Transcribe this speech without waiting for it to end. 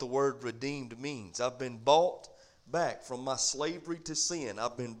the word redeemed means. I've been bought back from my slavery to sin.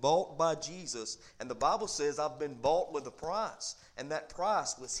 I've been bought by Jesus. And the Bible says I've been bought with a price. And that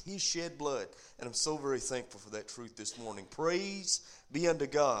price was His shed blood. And I'm so very thankful for that truth this morning. Praise be unto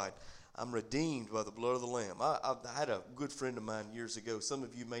God. I'm redeemed by the blood of the Lamb. I had a good friend of mine years ago. Some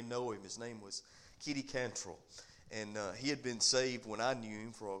of you may know him. His name was Kitty Cantrell. And he had been saved when I knew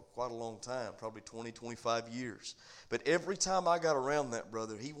him for quite a long time, probably 20, 25 years. But every time I got around that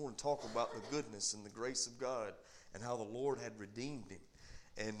brother, he wanted to talk about the goodness and the grace of God and how the Lord had redeemed him.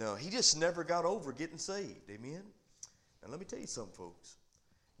 And he just never got over getting saved. Amen? And let me tell you something, folks.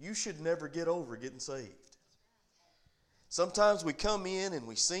 You should never get over getting saved. Sometimes we come in and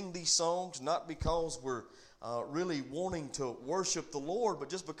we sing these songs not because we're really wanting to worship the Lord, but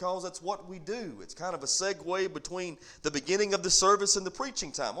just because that's what we do. It's kind of a segue between the beginning of the service and the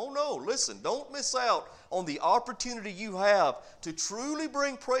preaching time. Oh no, listen, don't miss out on the opportunity you have to truly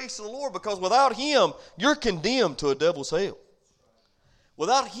bring praise to the Lord, because without Him, you're condemned to a devil's hell.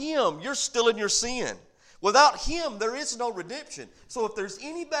 Without Him, you're still in your sin. Without Him, there is no redemption. So if there's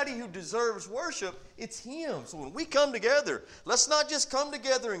anybody who deserves worship, it's Him. So when we come together, let's not just come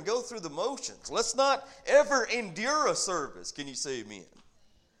together and go through the motions. Let's not ever endure a service. Can you say amen?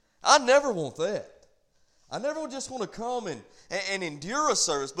 I never want that. I never just want to come and endure a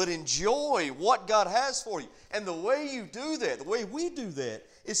service, but enjoy what God has for you. And the way you do that, the way we do that,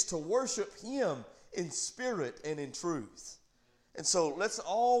 is to worship Him in spirit and in truth. And so let's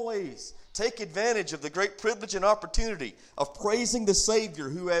always take advantage of the great privilege and opportunity of praising the Savior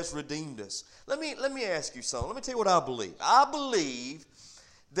who has redeemed us. Let me ask you something. Let me tell you what I believe. I believe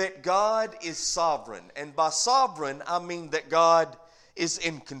that God is sovereign. And by sovereign, I mean that God is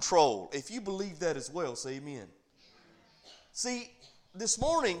in control. If you believe that as well, say amen. See, this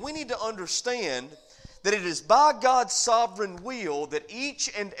morning we need to understand that it is by God's sovereign will that each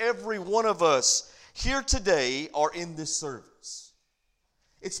and every one of us here today are in this service.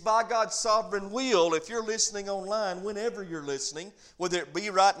 It's by God's sovereign will, if you're listening online, whenever you're listening, whether it be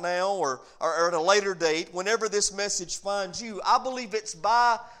right now or at a later date, whenever this message finds you, I believe it's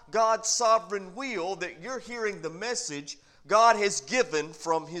by God's sovereign will that you're hearing the message God has given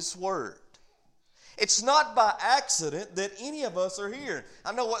from His Word. It's not by accident that any of us are here.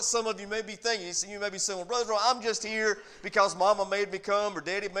 I know what some of you may be thinking. You may be saying, well, Brother, I'm just here because Mama made me come or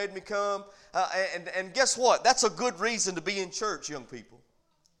Daddy made me come. And guess what? That's a good reason to be in church, young people.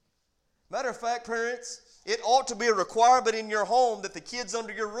 Matter of fact, parents, it ought to be a requirement in your home that the kids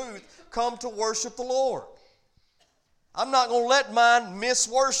under your roof come to worship the Lord. I'm not going to let mine miss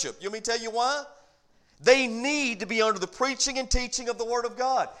worship. You want me to tell you why? They need to be under the preaching and teaching of the Word of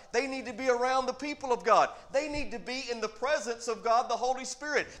God. They need to be around the people of God. They need to be in the presence of God, the Holy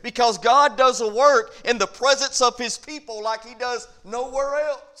Spirit, because God does a work in the presence of His people like He does nowhere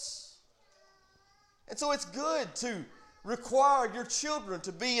else. And so it's good to require your children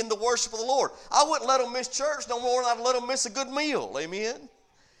to be in the worship of the Lord. I wouldn't let them miss church no more than I'd let them miss a good meal. Amen?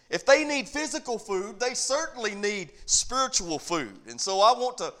 If they need physical food, they certainly need spiritual food. And so I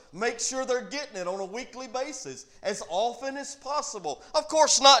want to make sure they're getting it on a weekly basis as often as possible. Of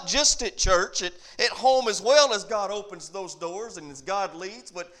course, not just at church, at home as well, as God opens those doors and as God leads,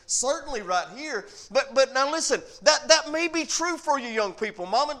 but certainly right here. But now listen, that may be true for you young people.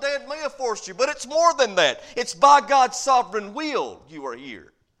 Mom and Dad may have forced you, but it's more than that. It's by God's sovereign will you are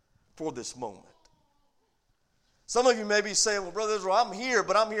here for this moment. Some of you may be saying, well, Brother Israel, I'm here,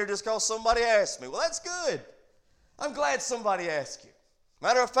 but I'm here just because somebody asked me. Well, that's good. I'm glad somebody asked you.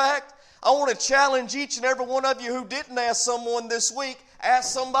 Matter of fact, I want to challenge each and every one of you who didn't ask someone this week,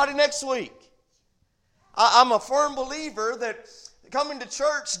 ask somebody next week. I'm a firm believer that coming to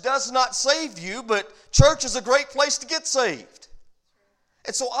church does not save you, but church is a great place to get saved.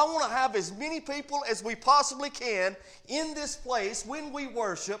 And so I want to have as many people as we possibly can in this place when we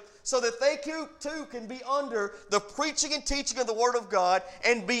worship, so that they too can be under the preaching and teaching of the Word of God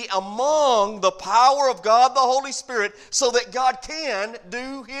and be among the power of God, the Holy Spirit, so that God can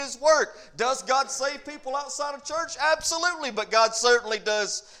do His work. Does God save people outside of church? Absolutely, but God certainly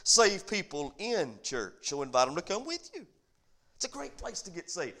does save people in church. So invite them to come with you. It's a great place to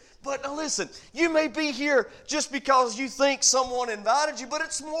get saved. But now listen, you may be here just because you think someone invited you, but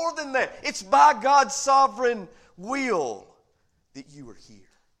it's more than that. It's by God's sovereign will that you are here.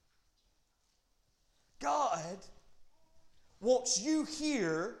 God wants you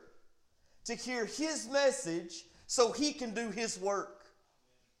here to hear His message so He can do His work.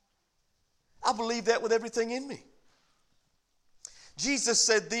 I believe that with everything in me. Jesus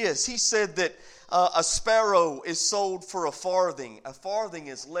said this. He said that a sparrow is sold for a farthing. A farthing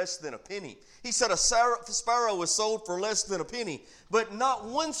is less than a penny. He said a sparrow is sold for less than a penny. But not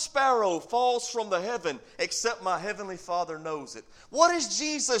one sparrow falls from the heaven except my heavenly Father knows it. What is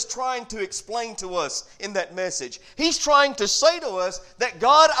Jesus trying to explain to us in that message? He's trying to say to us that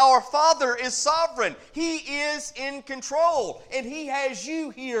God our Father is sovereign. He is in control. And He has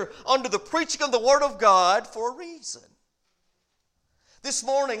you here under the preaching of the Word of God for a reason. This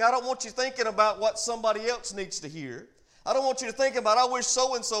morning, I don't want you thinking about what somebody else needs to hear. I don't want you to think about, I wish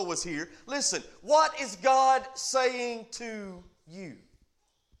so-and-so was here. Listen, what is God saying to you?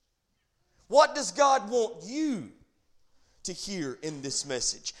 What does God want you to hear in this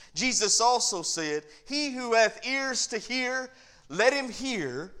message? Jesus also said, he who hath ears to hear, let him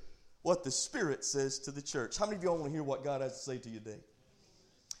hear what the Spirit says to the church. How many of y'all want to hear what God has to say to you today?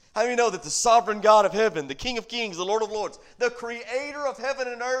 How many know that the sovereign God of heaven, the King of kings, the Lord of lords, the creator of heaven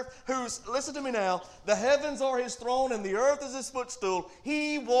and earth, who's, listen to me now, the heavens are His throne and the earth is His footstool,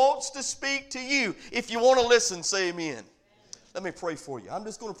 He wants to speak to you. If you want to listen, say amen. Let me pray for you. I'm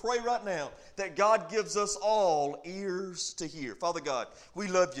just going to pray right now that God gives us all ears to hear. Father God, we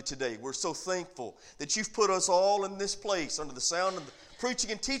love you today. We're so thankful that you've put us all in this place under the sound of the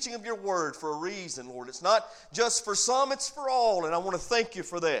preaching and teaching of your word for a reason, Lord. It's not just for some, it's for all, and I want to thank you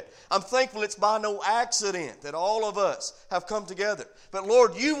for that. I'm thankful it's by no accident that all of us have come together. But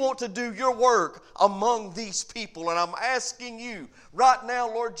Lord, you want to do your work among these people, and I'm asking you right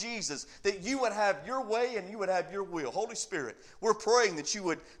now, Lord Jesus, that you would have your way and you would have your will. Holy Spirit, we're praying that you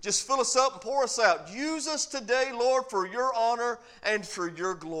would just fill us up and pour us out. Use us today, Lord, for your honor and for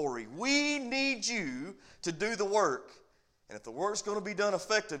your glory. We need you to do the work. And if the work's going to be done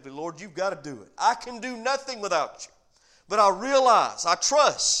effectively, Lord, you've got to do it. I can do nothing without you. But I realize, I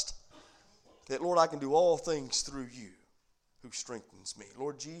trust that, Lord, I can do all things through you who strengthens me.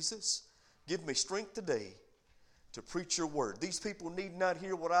 Lord Jesus, give me strength today to preach your word. These people need not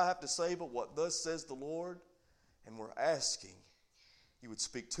hear what I have to say, but what thus says the Lord. And we're asking you would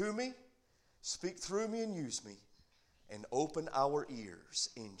speak to me, speak through me, and use me, and open our ears.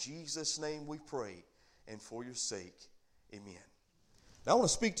 In Jesus' name we pray, and for your sake, amen. Now I want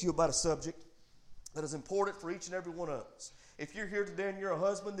to speak to you about a subject that is important for each and every one of us. If you're here today and you're a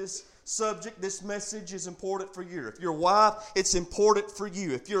husband, this subject, this message is important for you. If you're a wife, it's important for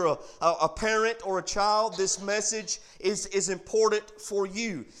you. If you're a parent or a child, this message is important for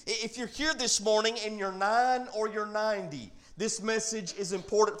you. If you're here this morning and you're 9 or you're 90, this message is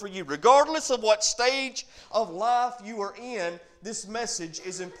important for you. Regardless of what stage of life you are in, this message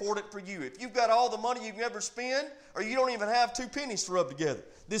is important for you. If you've got all the money you can ever spend, or you don't even have 2 pennies to rub together,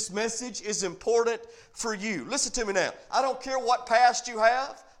 this message is important for you. Listen to me now. I don't care what past you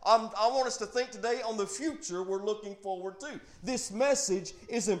have. I want us to think today on the future we're looking forward to. This message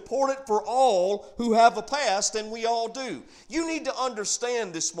is important for all who have a past, and we all do. You need to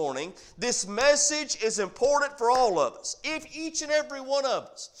understand this morning, this message is important for all of us, if each and every one of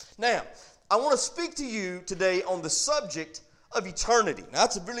us. Now, I want to speak to you today on the subject of eternity. Now,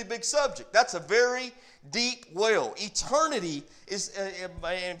 that's a really big subject. That's a very deep well. Eternity is,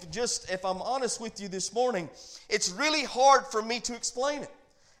 if I'm honest with you this morning, it's really hard for me to explain it.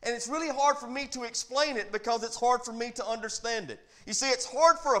 And it's really hard for me to explain it because it's hard for me to understand it. You see, it's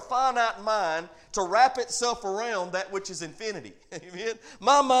hard for a finite mind to wrap itself around that which is infinity. Amen?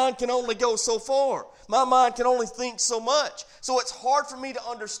 My mind can only go so far. My mind can only think so much. So it's hard for me to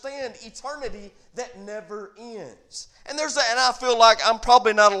understand eternity that never ends. And I feel like I'm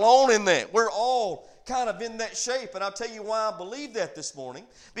probably not alone in that. We're all kind of in that shape. And I'll tell you why I believe that this morning.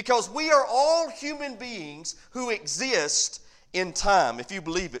 Because we are all human beings who exist in time. If you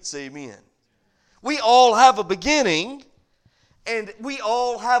believe it, say amen. We all have a beginning and we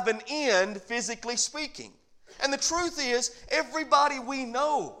all have an end, physically speaking. And the truth is, everybody we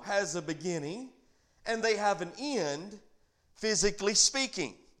know has a beginning and they have an end, physically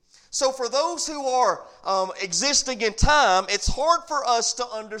speaking. So for those who are existing in time, it's hard for us to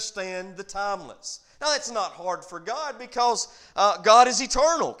understand the timeless. Now, it's not hard for God because God is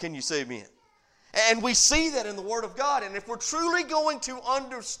eternal. Can you say amen? And we see that in the Word of God. And if we're truly going to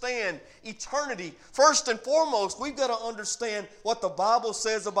understand eternity, first and foremost, we've got to understand what the Bible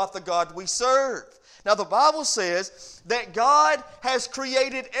says about the God we serve. Now, the Bible says that God has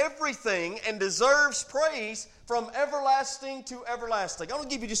created everything and deserves praise from everlasting to everlasting. I'm going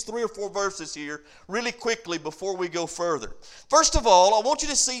to give you just 3 or 4 verses here really quickly before we go further. First of all, I want you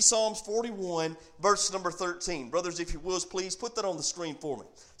to see Psalms 41, verse number 13. Brothers, if you will, please put that on the screen for me.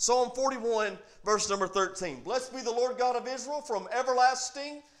 Psalm 41, verse number 13. Blessed be the Lord God of Israel from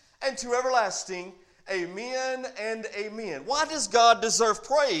everlasting and to everlasting. Amen and amen. Why does God deserve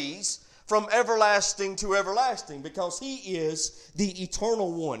praise from everlasting to everlasting? Because He is the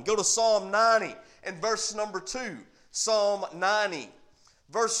eternal one. Go to Psalm 90 and verse number 2. Psalm 90,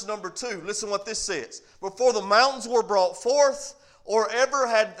 verse number 2. Listen what this says. Before the mountains were brought forth, or ever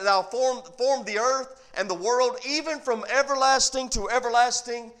had thou formed the earth and the world, even from everlasting to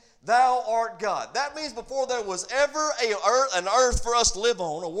everlasting, thou art God. That means before there was ever an earth for us to live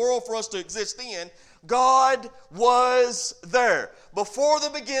on, a world for us to exist in, God was there. Before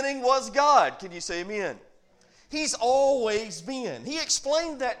the beginning was God. Can you say amen? He's always been. He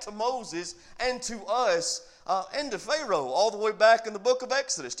explained that to Moses and to us and to Pharaoh all the way back in the book of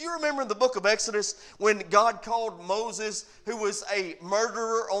Exodus. Do you remember in the book of Exodus when God called Moses, who was a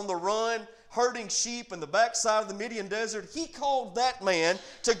murderer on the run, herding sheep in the backside of the Midian desert? He called that man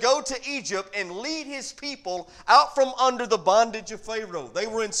to go to Egypt and lead his people out from under the bondage of Pharaoh. They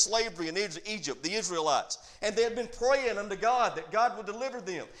were in slavery in Egypt, the Israelites, and they had been praying unto God that God would deliver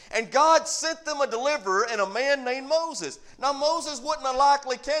them. And God sent them a deliverer and a man named Moses. Now Moses wasn't a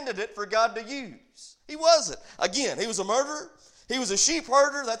likely candidate for God to use. He wasn't. Again, he was a murderer. He was a sheep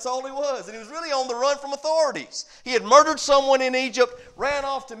herder, that's all he was. And he was really on the run from authorities. He had murdered someone in Egypt, ran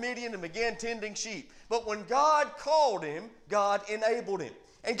off to Midian, and began tending sheep. But when God called him, God enabled him.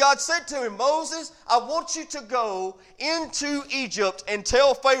 And God said to him, Moses, I want you to go into Egypt and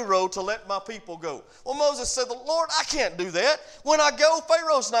tell Pharaoh to let my people go. Well, Moses said, Lord, I can't do that. When I go,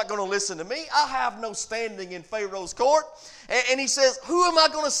 Pharaoh's not going to listen to me. I have no standing in Pharaoh's court. And he says, who am I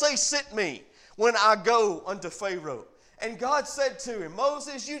going to say sent me when I go unto Pharaoh? And God said to him,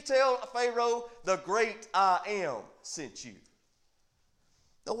 Moses, you tell Pharaoh, the great I am sent you.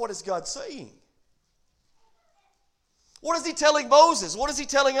 Now, what is God saying? What is He telling Moses? What is He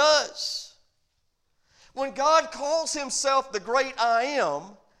telling us? When God calls Himself the great I am,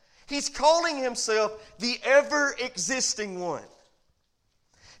 He's calling Himself the ever-existing one.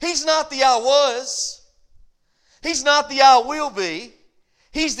 He's not the I was. He's not the I will be.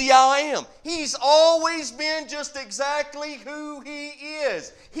 He's the I am. He's always been just exactly who He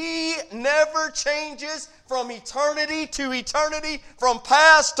is. He never changes from eternity to eternity, from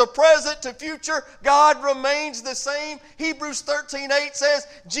past to present to future. God remains the same. Hebrews 13:8 says,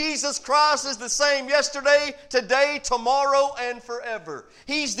 Jesus Christ is the same yesterday, today, tomorrow, and forever.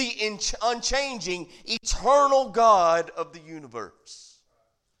 He's the unchanging, eternal God of the universe.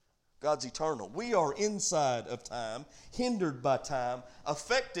 God's eternal. We are inside of time, hindered by time,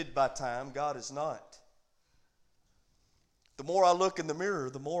 affected by time. God is not. The more I look in the mirror,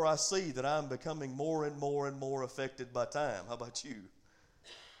 the more I see that I'm becoming more and more and more affected by time. How about you?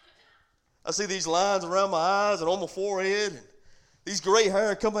 I see these lines around my eyes and on my forehead, and these gray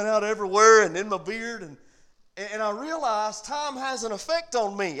hair coming out everywhere and in my beard, and I realize time has an effect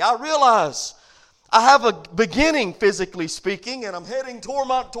on me. I realize I have a beginning, physically speaking, and I'm heading toward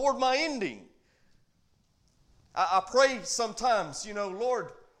my ending. I pray sometimes, Lord,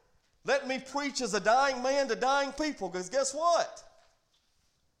 let me preach as a dying man to dying people, because guess what?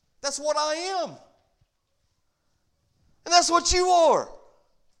 That's what I am. And that's what you are.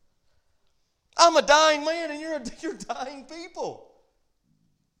 I'm a dying man, and you're dying people.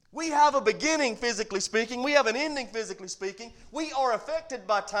 We have a beginning, physically speaking. We have an ending, physically speaking. We are affected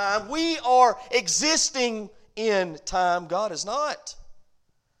by time. We are existing in time. God is not.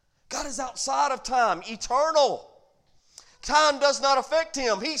 God is outside of time, eternal. Time does not affect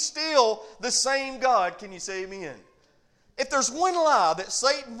Him. He's still the same God. Can you say amen? If there's one lie that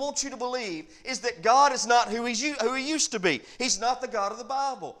Satan wants you to believe, is that God is not who He used to be. He's not the God of the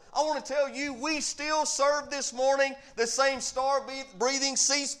Bible. I want to tell you, we still serve this morning the same star-breathing,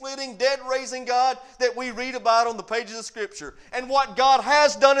 sea-splitting, dead-raising God that we read about on the pages of Scripture. And what God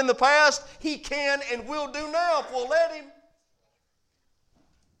has done in the past, He can and will do now if we'll let Him.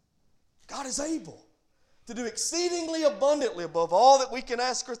 God is able to do exceedingly abundantly above all that we can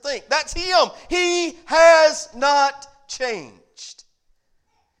ask or think. That's Him. He has not changed.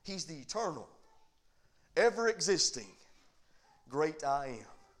 He's the eternal, ever-existing, great I am.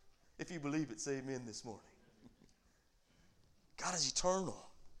 If you believe it, say amen this morning. God is eternal,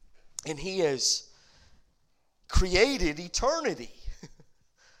 and He has created eternity.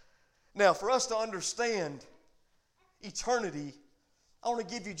 Now, for us to understand eternity, I want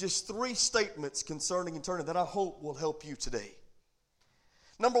to give you just 3 statements concerning eternity that I hope will help you today.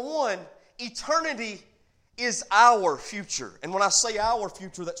 Number 1, eternity is our future. And when I say our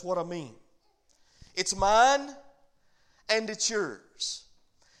future, that's what I mean. It's mine and it's yours.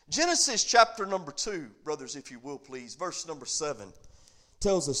 Genesis chapter number 2, brothers, if you will please, verse number 7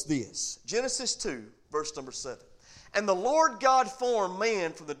 tells us this. Genesis 2, verse number 7. And the Lord God formed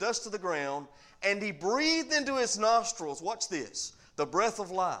man from the dust of the ground, and he breathed into his nostrils, watch this, the breath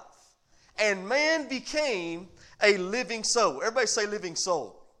of life. And man became a living soul. Everybody say living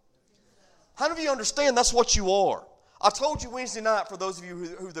soul. How many of you understand that's what you are? I told you Wednesday night, for those of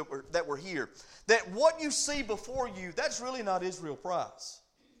you that were here, that what you see before you, that's really not Israel Price.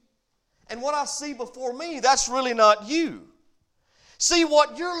 And what I see before me, that's really not you. See,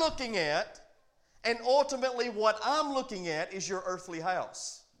 what you're looking at, and ultimately what I'm looking at, is your earthly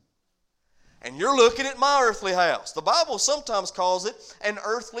house. And you're looking at my earthly house. The Bible sometimes calls it an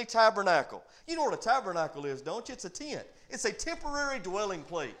earthly tabernacle. You know what a tabernacle is, don't you? It's a tent. It's a temporary dwelling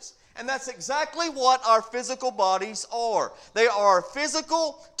place. And that's exactly what our physical bodies are. They are a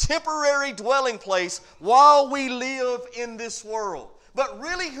physical, temporary dwelling place while we live in this world. But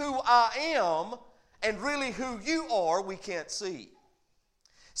really who I am and really who you are, we can't see.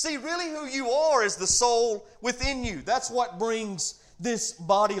 See, really who you are is the soul within you. That's what brings this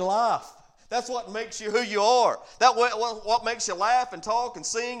body life. That's what makes you who you are. That's what makes you laugh and talk and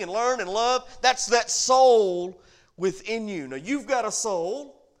sing and learn and love. That's that soul within you. Now, you've got a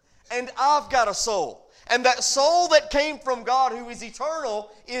soul. And I've got a soul. And that soul that came from God, who is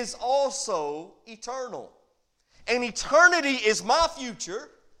eternal, is also eternal. And eternity is my future,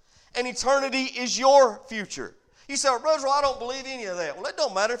 and eternity is your future. You say, well, Brother, I don't believe any of that. Well, it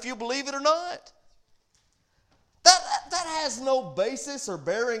don't matter if you believe it or not. That has no basis or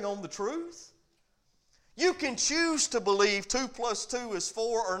bearing on the truth. You can choose to believe 2 plus 2 is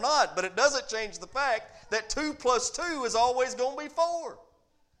 4 or not, but it doesn't change the fact that 2 plus 2 is always going to be 4.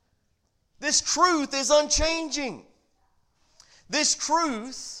 This truth is unchanging. This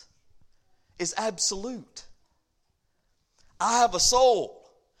truth is absolute. I have a soul.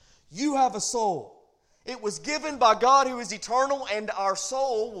 You have a soul. It was given by God who is eternal, and our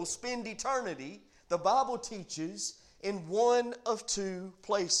soul will spend eternity, the Bible teaches, in one of two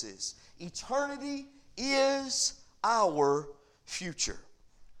places. Eternity is our future.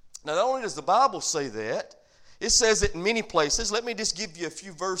 Now, not only does the Bible say that, it says it in many places. Let me just give you a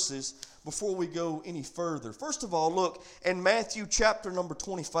few verses before we go any further. First of all, look in Matthew chapter number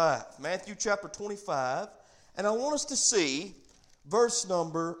 25. Matthew chapter 25, and I want us to see verse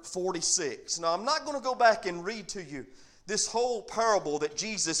number 46. Now, I'm not going to go back and read to you this whole parable that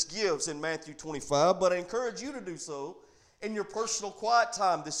Jesus gives in Matthew 25, but I encourage you to do so in your personal quiet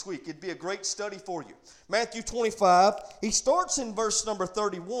time this week. It'd be a great study for you. Matthew 25, he starts in verse number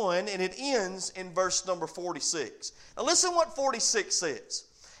 31, and it ends in verse number 46. Now, listen what 46 says.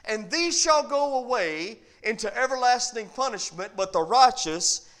 And these shall go away into everlasting punishment, but the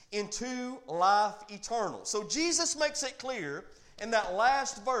righteous into life eternal. So Jesus makes it clear in that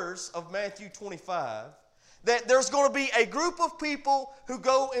last verse of Matthew 25 that there's going to be a group of people who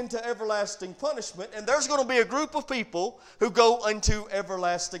go into everlasting punishment, and there's going to be a group of people who go into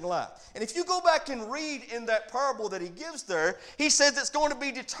everlasting life. And if you go back and read in that parable that he gives there, he says it's going to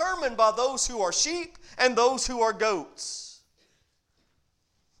be determined by those who are sheep and those who are goats.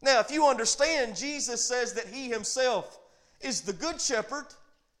 Now, if you understand, Jesus says that he himself is the good shepherd,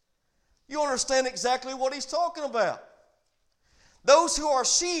 you understand exactly what he's talking about. Those who are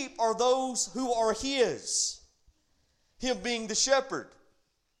sheep are those who are his, him being the shepherd.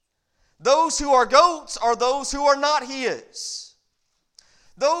 Those who are goats are those who are not his.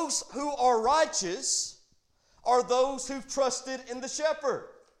 Those who are righteous are those who've trusted in the shepherd.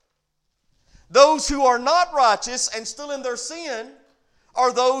 Those who are not righteous and still in their sin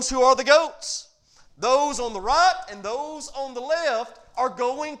are those who are the goats. Those on the right and those on the left are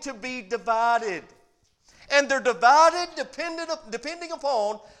going to be divided. And they're divided depending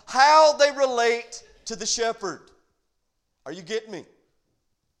upon how they relate to the shepherd. Are you getting me?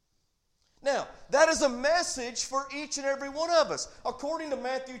 Now, that is a message for each and every one of us. According to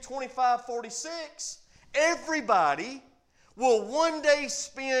Matthew 25:46, everybody will one day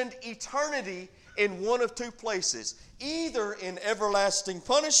spend eternity in one of two places. Either in everlasting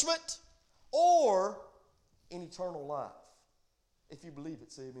punishment or in eternal life. If you believe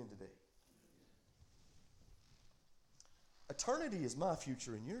it, say amen today. Eternity is my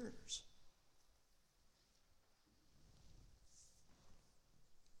future and yours.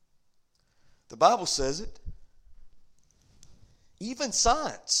 The Bible says it. Even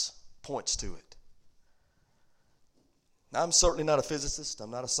science points to it. Now, I'm certainly not a physicist.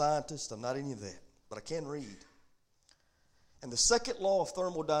 I'm not a scientist. I'm not any of that. But I can read. And the second law of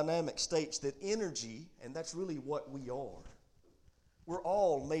thermodynamics states that energy, and that's really what we are, we're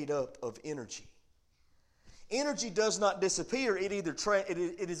all made up of energy. Energy does not disappear. It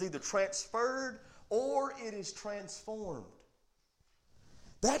is either transferred or it is transformed.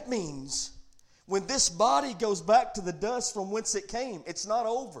 That means when this body goes back to the dust from whence it came, it's not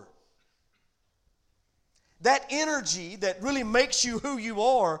over. That energy that really makes you who you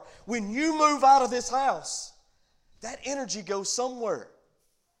are, when you move out of this house, that energy goes somewhere.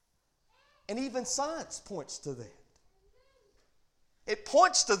 And even science points to that. It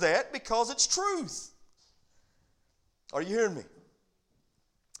points to that because it's truth. Are you hearing me?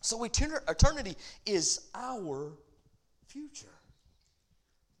 So eternity is our future.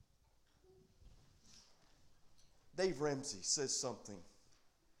 Dave Ramsey says something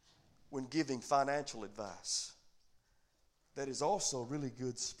when giving financial advice that is also really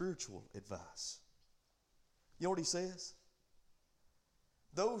good spiritual advice. You know what he says?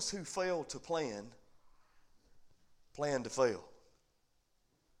 Those who fail to plan to fail.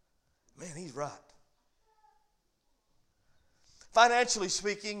 Man, he's right. Financially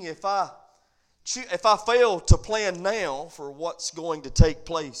speaking, if I fail to plan now for what's going to take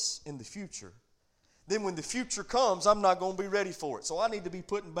place in the future, then when the future comes, I'm not going to be ready for it. So I need to be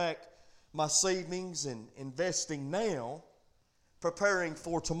putting back my savings and investing now, preparing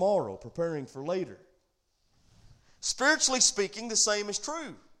for tomorrow, preparing for later. Spiritually speaking, the same is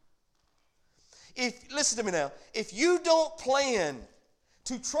true. Listen to me now. If you don't plan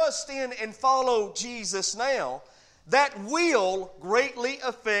to trust in and follow Jesus now, that will greatly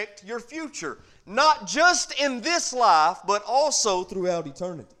affect your future. Not just in this life, but also throughout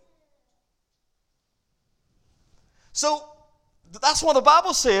eternity. So, that's why the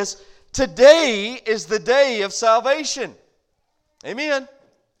Bible says, today is the day of salvation. Amen.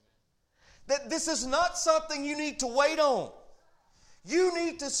 That this is not something you need to wait on. You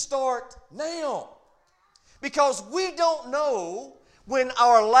need to start now. Because we don't know when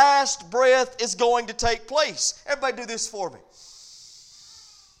our last breath is going to take place. Everybody do this for me.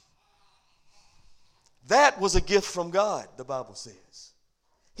 That was a gift from God, the Bible says.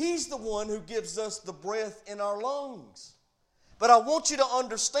 He's the one who gives us the breath in our lungs. But I want you to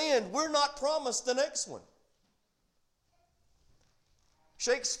understand, we're not promised the next one.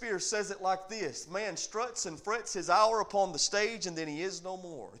 Shakespeare says it like this: man struts and frets his hour upon the stage, and then he is no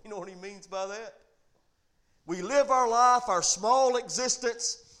more. You know what he means by that? We live our life, our small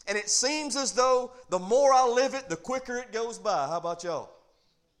existence, and it seems as though the more I live it, the quicker it goes by. How about y'all?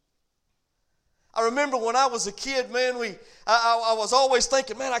 I remember when I was a kid, man, I was always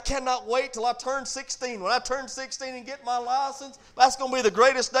thinking, man, I cannot wait till I turn 16. When I turn 16 and get my license, that's going to be the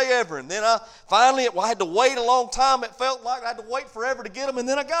greatest day ever. And then I had to wait a long time. It felt like I had to wait forever to get them, and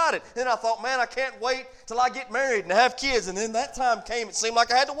then I got it. Then I thought, man, I can't wait till I get married and have kids. And then that time came. It seemed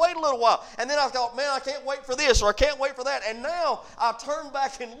like I had to wait a little while. And then I thought, man, I can't wait for this or I can't wait for that. And now I turn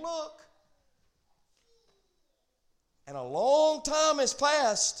back and look, and a long time has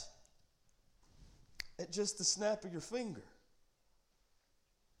passed. At just the snap of your finger.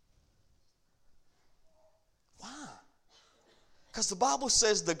 Why? Because the Bible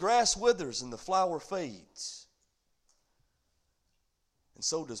says the grass withers and the flower fades. And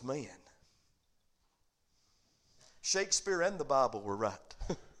so does man. Shakespeare and the Bible were right.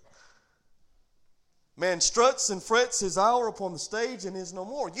 Man struts and frets his hour upon the stage and is no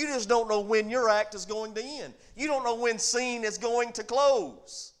more. You just don't know when your act is going to end. You don't know when scene is going to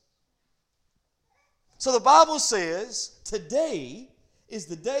close. So the Bible says today is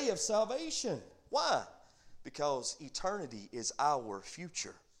the day of salvation. Why? Because eternity is our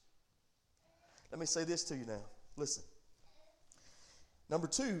future. Let me say this to you now. Listen. Number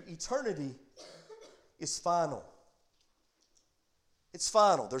 2, eternity is final. It's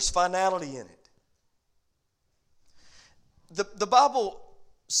final. There's finality in it. The Bible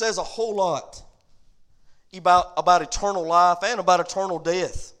says a whole lot about eternal life and about eternal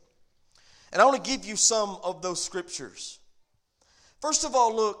death. And I want to give you some of those scriptures. First of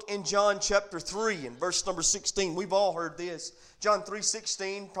all, look in John chapter 3 and verse number 16. We've all heard this. John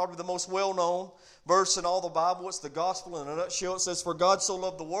 3:16, probably the most well-known verse in all the Bible. It's the gospel in a nutshell. It says, "For God so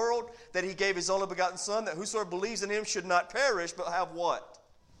loved the world that He gave His only begotten Son, that whosoever believes in Him should not perish, but have" what?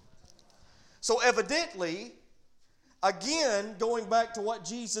 So evidently, again, going back to what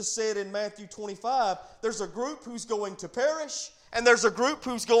Jesus said in Matthew 25, there's a group who's going to perish, and there's a group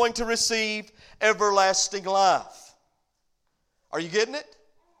who's going to receive everlasting life. Are you getting it?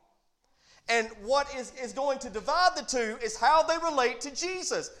 And what is going to divide the two is how they relate to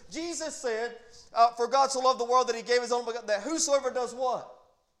Jesus. Jesus said, "For God so loved the world that He gave His only begotten, that whosoever does" what?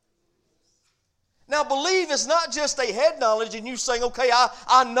 Now, believe is not just a head knowledge and you saying, okay,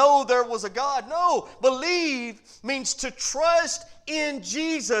 I know there was a God. No, believe means to trust in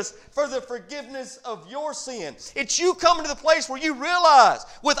Jesus for the forgiveness of your sin. It's you coming to the place where you realize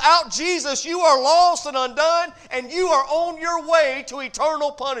without Jesus you are lost and undone and you are on your way to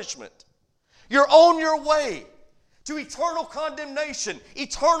eternal punishment. You're on your way to eternal condemnation,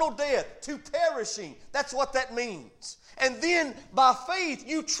 eternal death, to perishing. That's what that means. And then by faith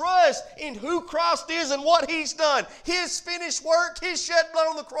you trust in who Christ is and what He's done. His finished work, His shed blood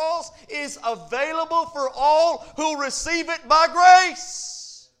on the cross is available for all who receive it by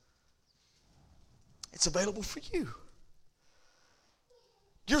grace. It's available for you.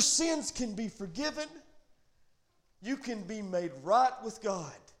 Your sins can be forgiven. You can be made right with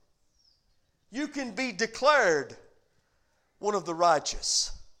God. You can be declared one of the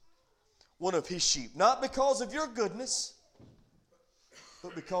righteous, one of His sheep. Not because of your goodness,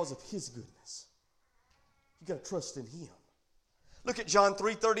 but because of His goodness. You've got to trust in Him. Look at John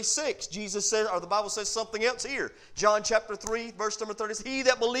 3:36. Jesus says, or the Bible says something else here. John chapter 3, verse number 30. He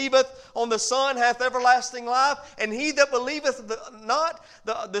that believeth on the Son hath everlasting life, and he that believeth not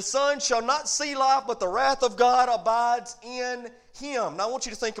the Son shall not see life, but the wrath of God abides in him. Now I want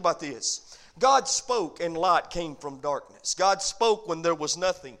you to think about this. God spoke and light came from darkness. God spoke when there was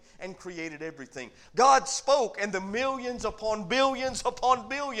nothing and created everything. God spoke and the millions upon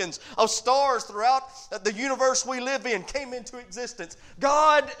billions of stars throughout the universe we live in came into existence.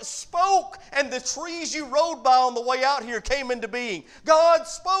 God spoke and the trees you rode by on the way out here came into being. God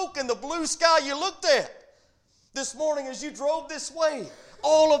spoke and the blue sky you looked at this morning as you drove this way.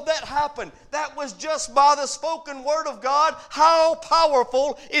 All of that happened. That was just by the spoken word of God. How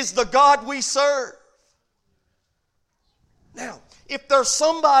powerful is the God we serve? Now, if there's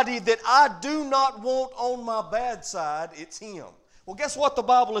somebody that I do not want on my bad side, it's Him. Well, guess what the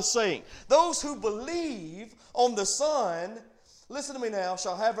Bible is saying? Those who believe on the Son, listen to me now,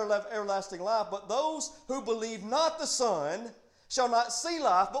 shall have everlasting life. But those who believe not the Son shall not see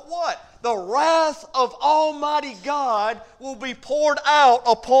life, but what? The wrath of Almighty God will be poured out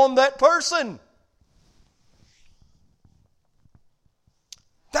upon that person.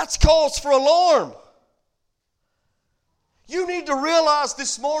 That's cause for alarm. You need to realize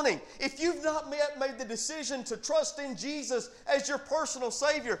this morning, if you've not yet made the decision to trust in Jesus as your personal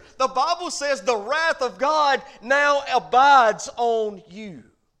Savior, the Bible says the wrath of God now abides on you.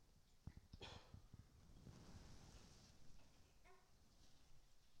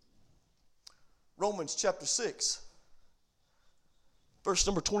 Romans chapter 6, verse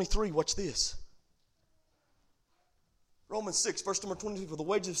number 23, watch this. Romans 6, verse number 23, for the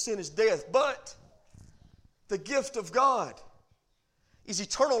wages of sin is death, but the gift of God is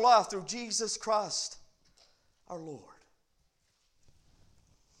eternal life through Jesus Christ our Lord.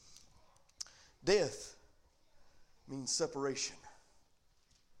 Death means separation.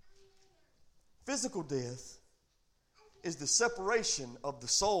 Physical death is the separation of the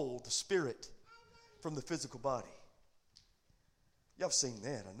soul, the spirit, from the physical body. Y'all have seen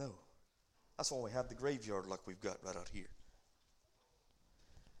that, I know. That's why we have the graveyard like we've got right out here.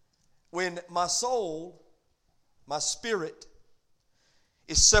 When my soul, my spirit,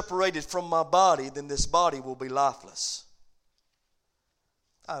 is separated from my body, then this body will be lifeless.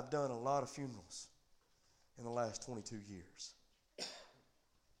 I've done a lot of funerals in the last 22 years.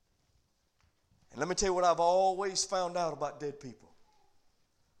 And let me tell you what I've always found out about dead people.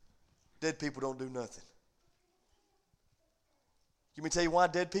 Dead people don't do nothing. Let me tell you why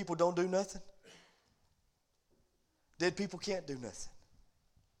dead people don't do nothing. Dead people can't do nothing.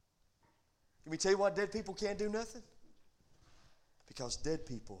 Let me tell you why dead people can't do nothing. Because dead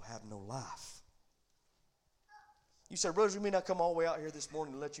people have no life. You say, Brother, you mean I come all the way out here this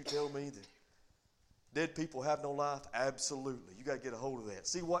morning to let you tell me that dead people have no life? Absolutely. You got to get a hold of that.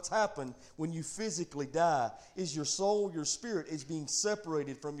 See, what's happened when you physically die is your soul, your spirit is being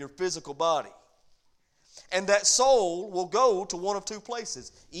separated from your physical body. And that soul will go to one of two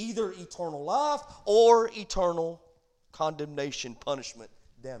places, either eternal life or eternal condemnation, punishment,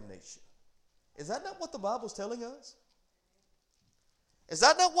 damnation. Is that not what the Bible's telling us? Is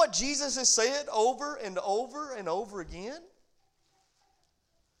that not what Jesus has said over and over and over again?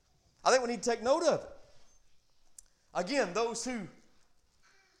 I think we need to take note of it. Again, those who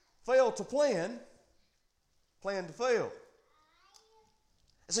fail to plan to fail.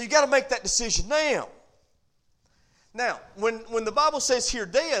 And so you got to make that decision now. Now, when the Bible says here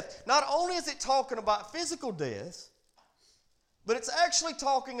death, not only is it talking about physical death, but it's actually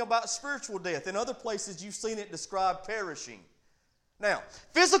talking about spiritual death. In other places you've seen it described perishing. Now,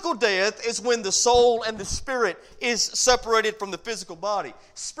 physical death is when the soul and the spirit is separated from the physical body.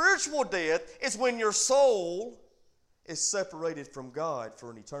 Spiritual death is when your soul is separated from God for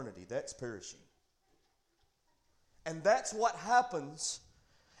an eternity. That's perishing. And that's what happens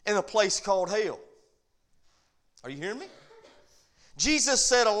in a place called hell. Are you hearing me? Jesus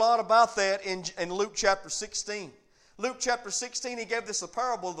said a lot about that in Luke chapter 16. Luke chapter 16, he gave this a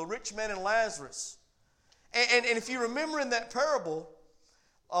parable of the rich man and Lazarus. And if you remember in that parable,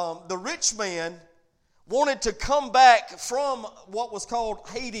 the rich man wanted to come back from what was called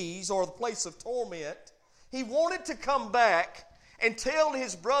Hades, or the place of torment. He wanted to come back and tell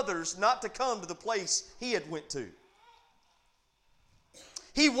his brothers not to come to the place he had went to.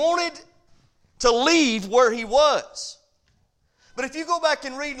 He wanted to leave where he was. But if you go back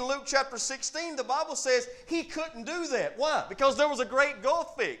and read in Luke chapter 16, the Bible says he couldn't do that. Why? Because there was a great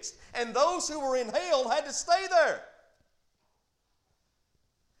gulf fixed, and those who were in hell had to stay there.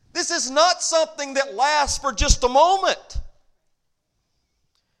 This is not something that lasts for just a moment.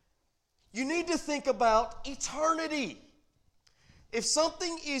 You need to think about eternity. If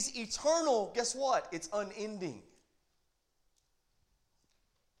something is eternal, guess what? It's unending.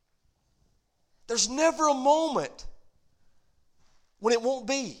 There's never a moment when it won't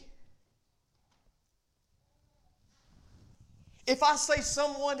be. If I say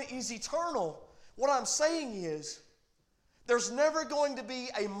someone is eternal, what I'm saying is there's never going to be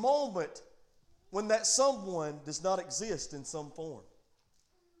a moment when that someone does not exist in some form.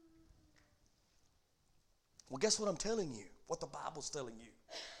 Well, guess what I'm telling you? What the Bible's telling you.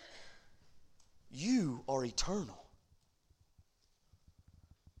 You are eternal.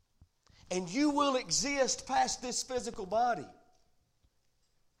 And you will exist past this physical body.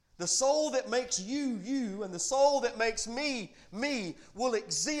 The soul that makes you, you, and the soul that makes me, me, will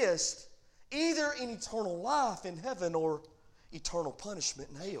exist either in eternal life in heaven or eternal punishment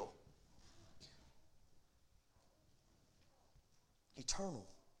in hell. Eternal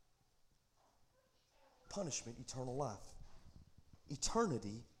punishment, eternal life.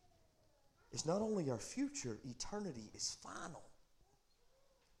 Eternity is not only our future, eternity is final.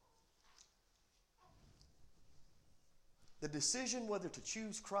 The decision whether to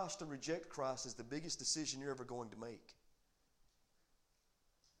choose Christ or reject Christ is the biggest decision you're ever going to make.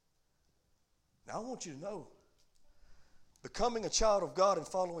 Now, I want you to know, becoming a child of God and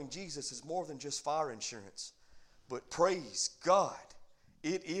following Jesus is more than just fire insurance. But praise God,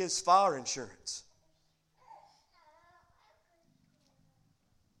 it is fire insurance.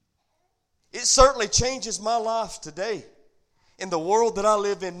 It certainly changes my life today in the world that I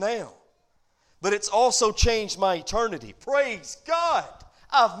live in now. But it's also changed my eternity. Praise God,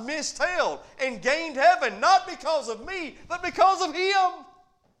 I've missed hell and gained heaven, not because of me, but because of Him.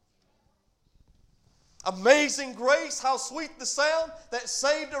 Amazing grace, how sweet the sound that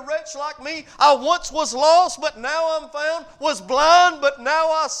saved a wretch like me. I once was lost, but now I'm found, was blind, but now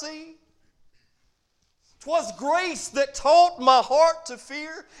I see. 'Twas grace that taught my heart to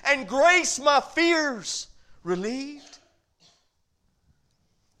fear, and grace my fears relieved.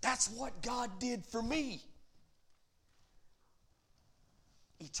 That's what God did for me.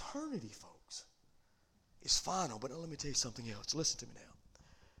 Eternity, folks, is final. But let me tell you something else. Listen to me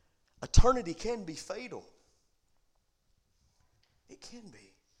now. Eternity can be fatal. It can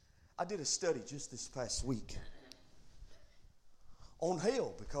be. I did a study just this past week on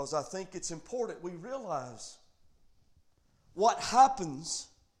hell because I think it's important we realize what happens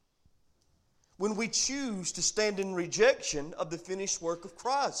when we choose to stand in rejection of the finished work of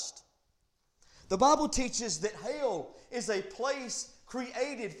Christ. The Bible teaches that hell is a place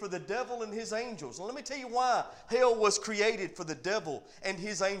created for the devil and his angels. And let me tell you why hell was created for the devil and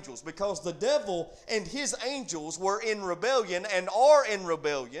his angels. Because the devil and his angels were in rebellion and are in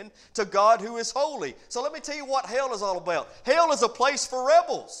rebellion to God who is holy. So let me tell you what hell is all about. Hell is a place for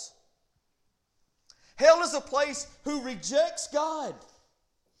rebels. Hell is a place who rejects God.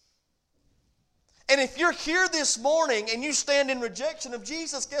 And if you're here this morning and you stand in rejection of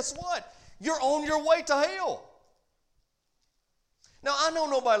Jesus, guess what? You're on your way to hell. Now, I know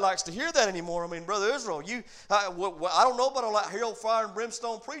nobody likes to hear that anymore. I mean, Brother Israel, I don't know about all that hell, fire, and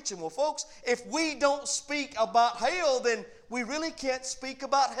brimstone preaching. Well, folks, if we don't speak about hell, then we really can't speak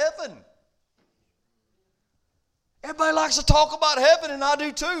about heaven. Everybody likes to talk about heaven, and I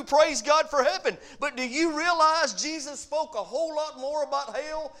do too. Praise God for heaven. But do you realize Jesus spoke a whole lot more about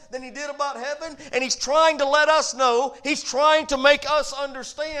hell than He did about heaven? And He's trying to let us know, He's trying to make us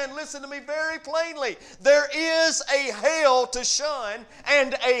understand, listen to me very plainly, there is a hell to shun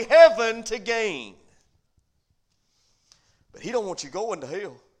and a heaven to gain. But He don't want you going to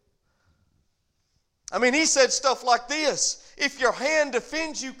hell. I mean, He said stuff like this: if your hand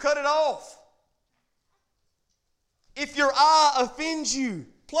offends you, cut it off. If your eye offends you,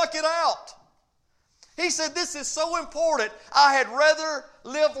 pluck it out. He said, this is so important. I had rather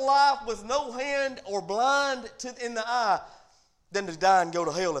live life with no hand or blind in the eye than to die and go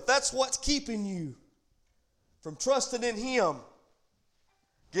to hell. If that's what's keeping you from trusting in Him,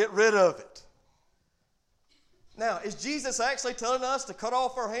 get rid of it. Now, is Jesus actually telling us to cut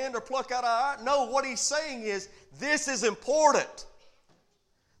off our hand or pluck out our eye? No, what he's saying is this is important.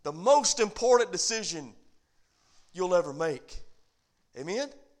 The most important decision you'll ever make. Amen?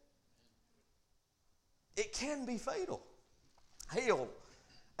 It can be fatal. Hell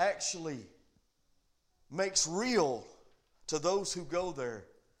actually makes real to those who go there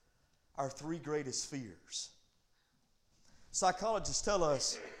our three greatest fears. Psychologists tell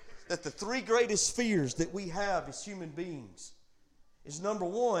us that the three greatest fears that we have as human beings is, number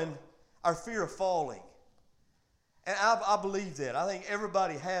one, our fear of falling. And I believe that. I think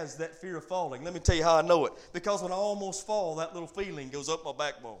everybody has that fear of falling. Let me tell you how I know it. Because when I almost fall, that little feeling goes up my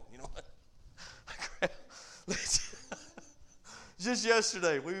backbone. You know what? Just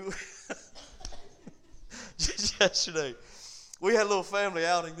yesterday, we had a little family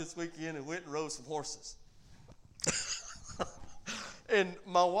outing this weekend and went and rode some horses. And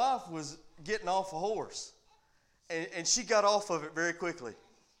my wife was getting off a horse, and she got off of it very quickly.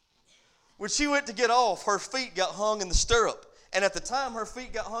 When she went to get off, her feet got hung in the stirrup. And at the time her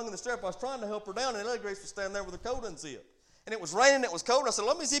feet got hung in the stirrup, I was trying to help her down, and Ellie Grace was standing there with her coat unzipped. And it was raining, it was cold. I said,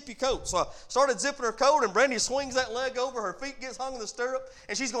 let me zip your coat. So I started zipping her coat, and Brandy swings that leg over, her feet gets hung in the stirrup,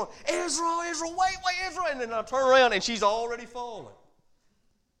 and she's going, Israel, wait, Israel. And then I turn around, and she's already fallen.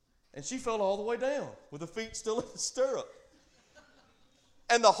 And she fell all the way down with her feet still in the stirrup.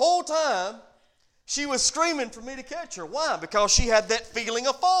 And the whole time, she was screaming for me to catch her. Why? Because she had that feeling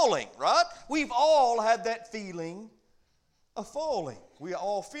of falling, right? We've all had that feeling of falling. We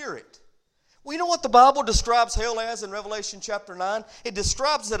all fear it. Well, you know what the Bible describes hell as in Revelation chapter 9? It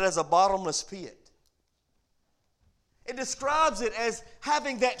describes it as a bottomless pit. It describes it as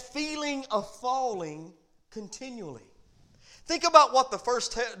having that feeling of falling continually. Think about what the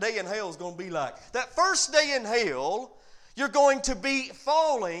first day in hell is going to be like. That first day in hell, you're going to be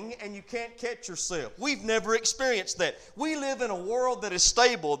falling and you can't catch yourself. We've never experienced that. We live in a world that is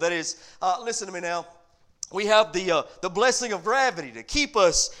stable, that is, listen to me now, we have the blessing of gravity to keep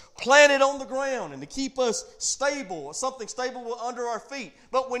us planted on the ground and to keep us stable, something stable under our feet.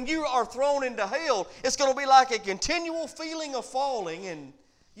 But when you are thrown into hell, it's going to be like a continual feeling of falling and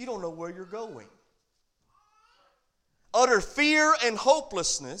you don't know where you're going. Utter fear and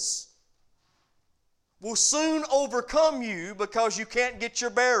hopelessness will soon overcome you because you can't get your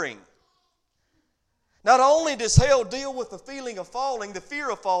bearing. Not only does hell deal with the feeling of falling, the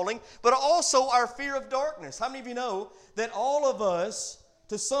fear of falling, but also our fear of darkness. How many of you know that all of us,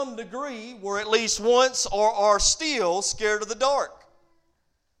 to some degree, were at least once or are still scared of the dark?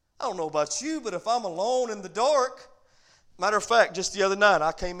 I don't know about you, but if I'm alone in the dark, matter of fact, just the other night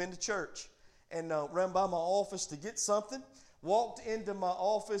I came into church and ran by my office to get something. Walked into my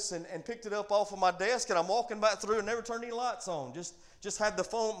office and picked it up off of my desk, and I'm walking back through and never turned any lights on. Just had the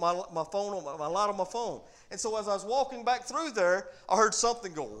phone, my phone on my light on my phone. And so as I was walking back through there, I heard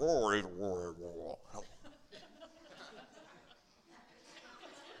something go.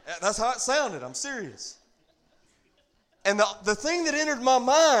 That's how it sounded. I'm serious. And the thing that entered my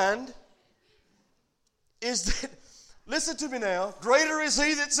mind is that, listen to me now, greater is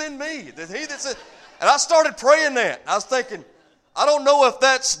He that's in me than he that's in. And I started praying that. I was thinking, I don't know if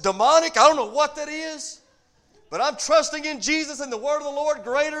that's demonic. I don't know what that is. But I'm trusting in Jesus and the word of the Lord.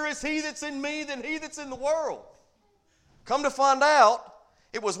 Greater is He that's in me than he that's in the world. Come to find out,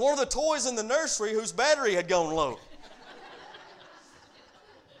 it was one of the toys in the nursery whose battery had gone low.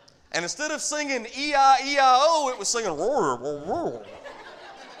 And instead of singing E-I-E-I-O, it was singing roar, roar, roar.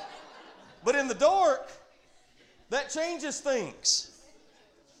 But in the dark, that changes things.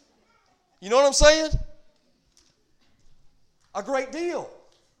 You know what I'm saying? A great deal.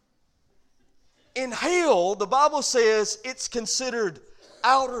 In hell, the Bible says it's considered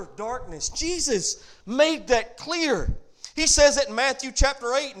outer darkness. Jesus made that clear. He says it in Matthew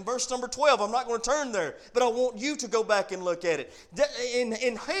chapter 8 and verse number 12. I'm not going to turn there, but I want you to go back and look at it.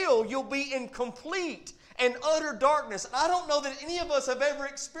 In hell, you'll be in complete and utter darkness. And I don't know that any of us have ever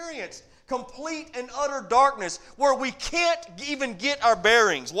experienced complete and utter darkness where we can't even get our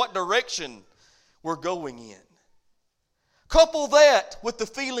bearings, what direction we're going in. Couple that with the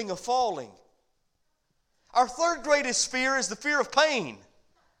feeling of falling. Our third greatest fear is the fear of pain.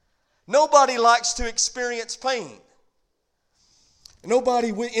 Nobody likes to experience pain.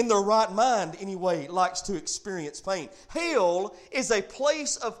 Nobody in their right mind, anyway, likes to experience pain. Hell is a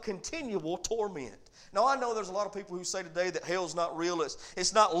place of continual torment. Now, I know there's a lot of people who say today that hell's not real.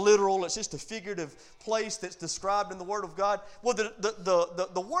 It's not literal. It's just a figurative place that's described in the Word of God. Well,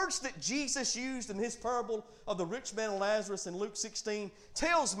 the words that Jesus used in his parable of the rich man and Lazarus in Luke 16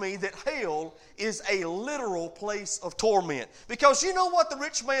 tells me that hell is a literal place of torment. Because you know what the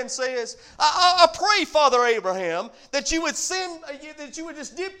rich man says? I pray, Father Abraham, that you would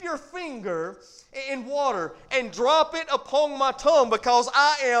just dip your finger in water and drop it upon my tongue, because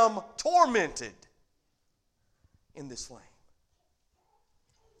I am tormented in this flame.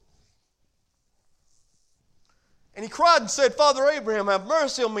 And he cried and said, Father Abraham, have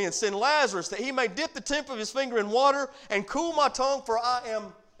mercy on me, and send Lazarus, that he may dip the tip of his finger in water and cool my tongue, for I am,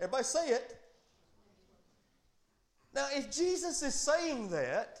 everybody say it. Now, if Jesus is saying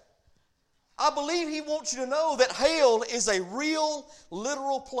that, I believe he wants you to know that hell is a real,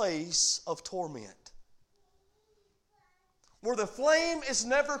 literal place of torment, where the flame is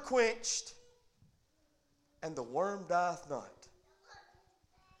never quenched and the worm dieth not.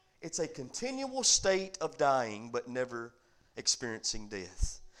 It's a continual state of dying but never experiencing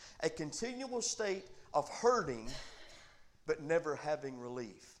death. A continual state of hurting but never having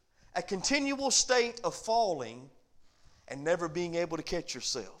relief. A continual state of falling and never being able to catch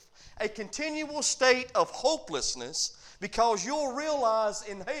yourself. A continual state of hopelessness, because you'll realize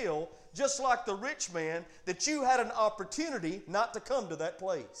in hell, just like the rich man, that you had an opportunity not to come to that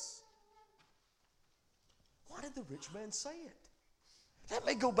place. Why did the rich man say it? Let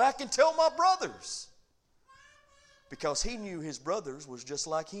me go back and tell my brothers. Because he knew his brothers was just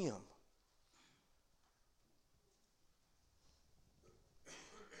like him.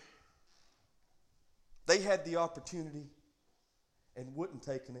 They had the opportunity and wouldn't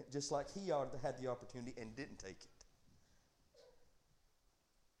take it, just like he had the opportunity and didn't take it.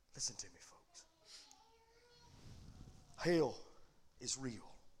 Listen to me, folks. Hell is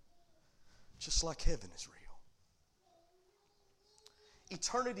real, just like heaven is real.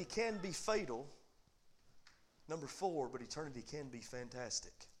 Eternity can be fatal, number 4, but eternity can be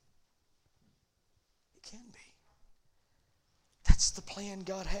fantastic. It can be. That's the plan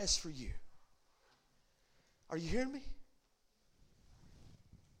God has for you. Are you hearing me?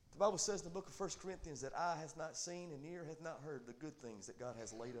 The Bible says in the book of 1 Corinthians that eye has not seen and ear hath not heard the good things that God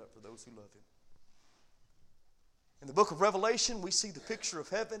has laid up for those who love Him. In the book of Revelation, we see the picture of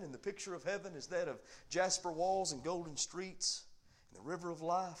heaven, and the picture of heaven is that of jasper walls and golden streets, and the river of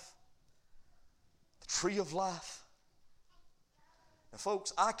life, the tree of life. Now,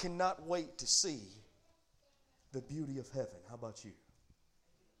 folks, I cannot wait to see the beauty of heaven. How about you?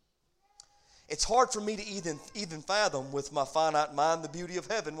 It's hard for me to even fathom with my finite mind the beauty of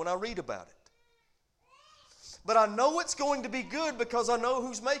heaven when I read about it. But I know it's going to be good because I know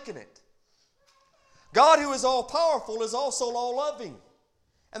who's making it. God, who is all-powerful, is also all-loving.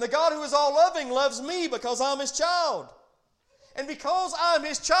 And the God who is all-loving loves me because I'm His child. And because I'm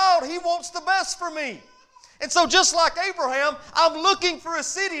His child, He wants the best for me. And so just like Abraham, I'm looking for a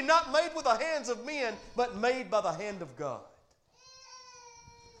city not made with the hands of men, but made by the hand of God.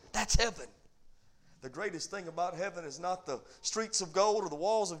 That's heaven. The greatest thing about heaven is not the streets of gold or the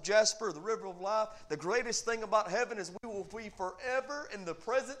walls of jasper or the river of life. The greatest thing about heaven is we will be forever in the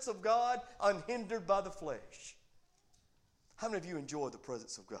presence of God, unhindered by the flesh. How many of you enjoy the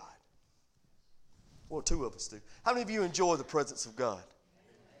presence of God? Well, 2 of us do. How many of you enjoy the presence of God?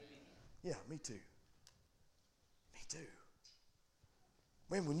 Yeah, me too. Me too.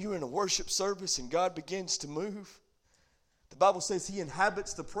 Man, when you're in a worship service and God begins to move, the Bible says He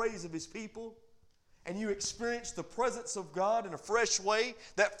inhabits the praise of His people. And you experience the presence of God in a fresh way,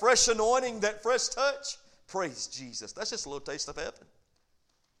 that fresh anointing, that fresh touch, praise Jesus. That's just a little taste of heaven.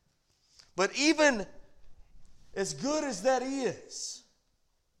 But even as good as that is,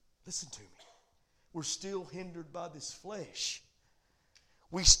 listen to me, we're still hindered by this flesh.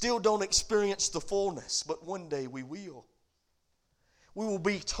 We still don't experience the fullness, but one day we will. We will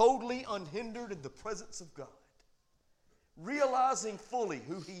be totally unhindered in the presence of God, realizing fully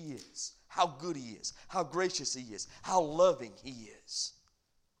who He is, how good He is, how gracious He is, how loving He is.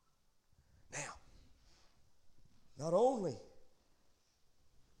 Now, not only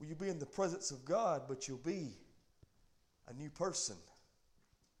will you be in the presence of God, but you'll be a new person.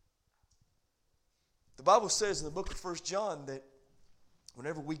 The Bible says in the book of 1 John that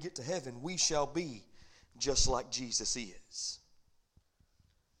whenever we get to heaven, we shall be just like Jesus is.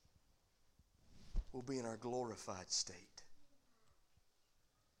 We'll be in our glorified state.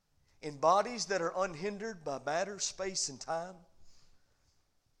 In bodies that are unhindered by matter, space, and time.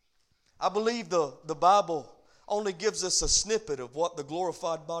 I believe the Bible only gives us a snippet of what the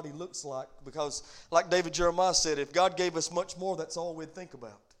glorified body looks like, because like David Jeremiah said, if God gave us much more, that's all we'd think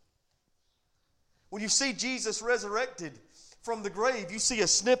about. When you see Jesus resurrected from the grave, you see a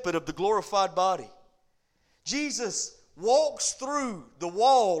snippet of the glorified body. Jesus walks through the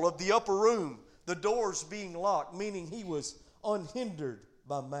wall of the upper room, the doors being locked, meaning he was unhindered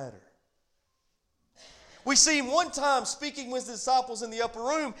by matter. We see him one time speaking with his disciples in the upper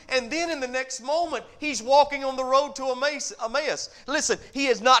room, and then in the next moment, he's walking on the road to Emmaus. Listen, he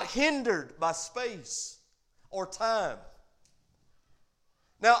is not hindered by space or time.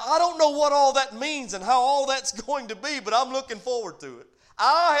 Now, I don't know what all that means and how all that's going to be, but I'm looking forward to it.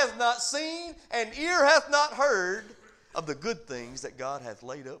 Eye hath not seen, and ear hath not heard of the good things that God hath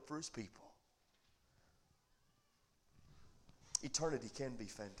laid up for his people. Eternity can be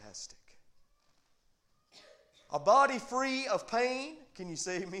fantastic. A body free of pain. Can you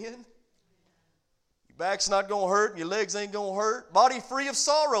say amen? Your back's not going to hurt and your legs ain't going to hurt. Body free of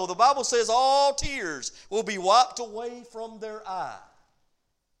sorrow. The Bible says all tears will be wiped away from their eye.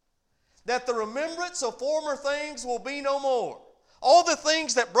 That the remembrance of former things will be no more. All the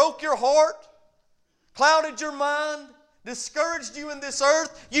things that broke your heart, clouded your mind, discouraged you in this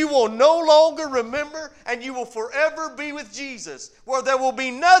earth, you will no longer remember, and you will forever be with Jesus, where there will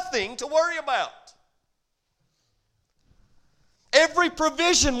be nothing to worry about. Every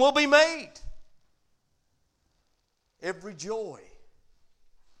provision will be made. Every joy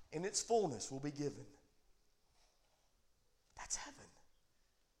in its fullness will be given. That's heaven.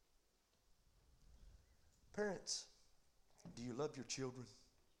 Parents, do you love your children?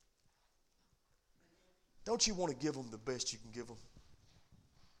 Don't you want to give them the best you can give them?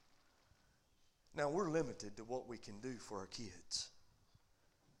 Now, we're limited to what we can do for our kids.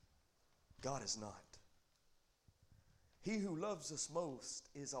 God is not. He who loves us most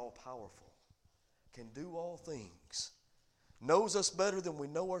is all-powerful, can do all things, knows us better than we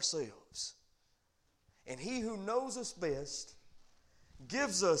know ourselves. And he who knows us best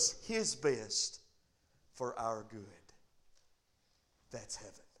gives us his best for our good. That's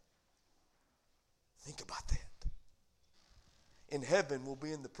heaven. Think about that. In heaven, we'll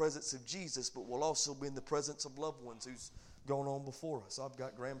be in the presence of Jesus, but we'll also be in the presence of loved ones who's gone on before us. I've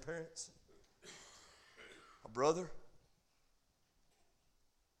got grandparents, a brother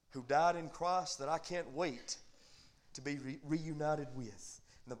who died in Christ that I can't wait to be reunited with.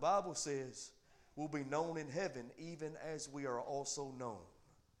 And the Bible says we'll be known in heaven even as we are also known.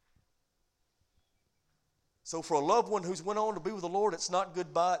 So for a loved one who's went on to be with the Lord, it's not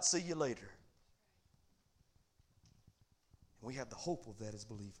goodbye, it's see you later. And we have the hope of that as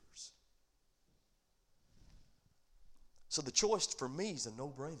believers. So the choice for me is a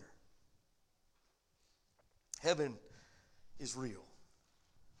no-brainer. Heaven is real.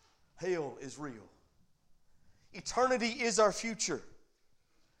 Hell is real. Eternity is our future.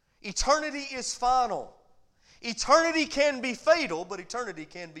 Eternity is final. Eternity can be fatal, but eternity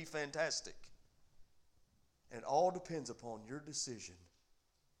can be fantastic. And it all depends upon your decision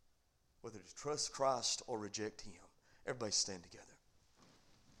whether to trust Christ or reject him. Everybody stand together.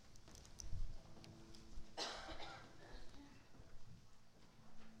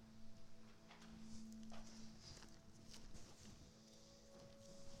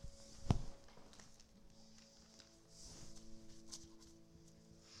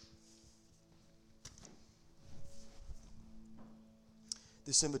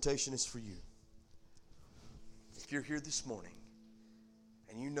 This invitation is for you. If you're here this morning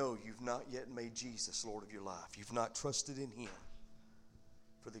and you know you've not yet made Jesus Lord of your life, you've not trusted in him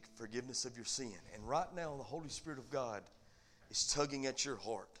for the forgiveness of your sin, and right now the Holy Spirit of God is tugging at your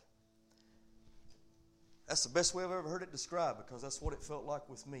heart. That's the best way I've ever heard it described, because that's what it felt like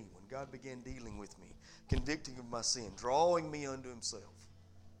with me when God began dealing with me, convicting of my sin, drawing me unto himself.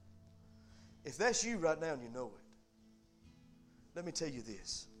 If that's you right now and you know it, let me tell you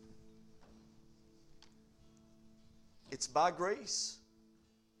this. It's by grace,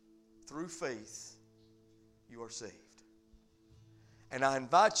 through faith, you are saved. And I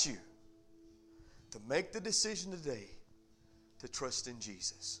invite you to make the decision today to trust in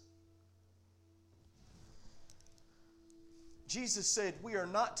Jesus. Jesus said we are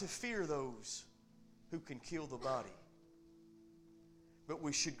not to fear those who can kill the body, but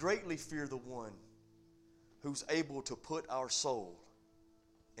we should greatly fear the one who's able to put our soul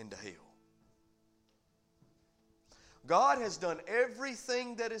into hell. God has done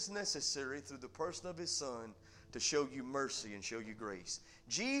everything that is necessary through the person of his Son to show you mercy and show you grace.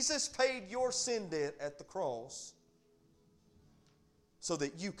 Jesus paid your sin debt at the cross so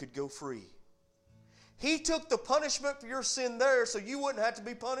that you could go free. He took the punishment for your sin there so you wouldn't have to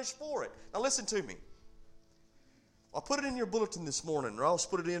be punished for it. Now listen to me. I'll put it in your bulletin this morning. Ross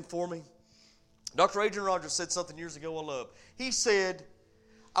put it in for me. Dr. Adrian Rogers said something years ago I love. He said,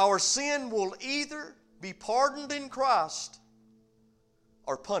 Our sin will either be pardoned in Christ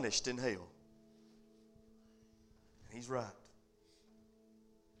or punished in hell. And he's right.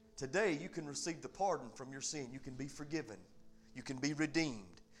 Today you can receive the pardon from your sin. You can be forgiven. You can be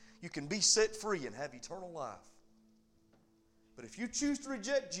redeemed. You can be set free and have eternal life. But if you choose to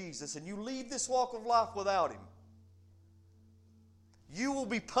reject Jesus and you leave this walk of life without Him, you will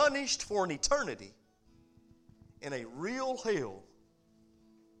be punished for an eternity in a real hell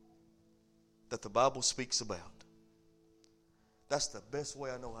that the Bible speaks about. That's the best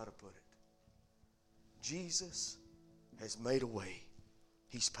way I know how to put it. Jesus has made a way.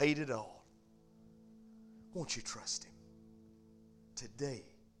 He's paid it all. Won't you trust Him? Today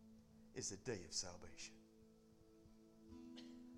is the day of salvation.